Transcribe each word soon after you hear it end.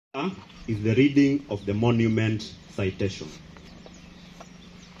Is the reading of the monument citation.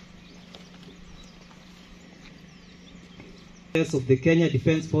 Of the Kenya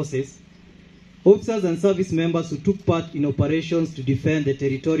Defence Forces, officers and service members who took part in operations to defend the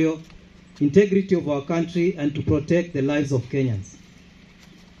territorial integrity of our country and to protect the lives of Kenyans.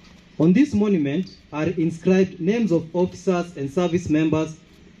 On this monument are inscribed names of officers and service members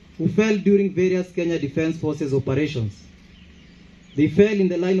who fell during various Kenya Defence Forces operations. They fell in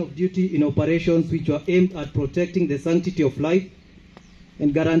the line of duty in operations which were aimed at protecting the sanctity of life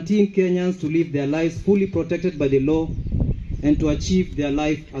and guaranteeing Kenyans to live their lives fully protected by the law and to achieve their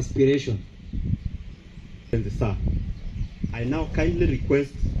life aspiration. Sir, I now kindly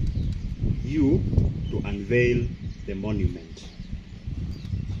request you to unveil the monument.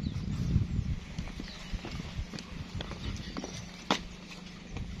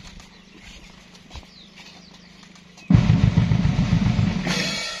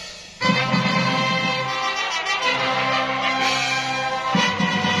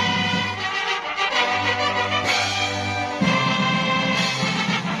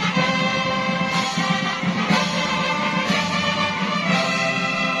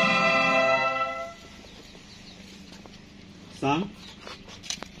 Sir,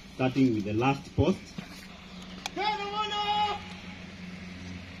 starting with the last post.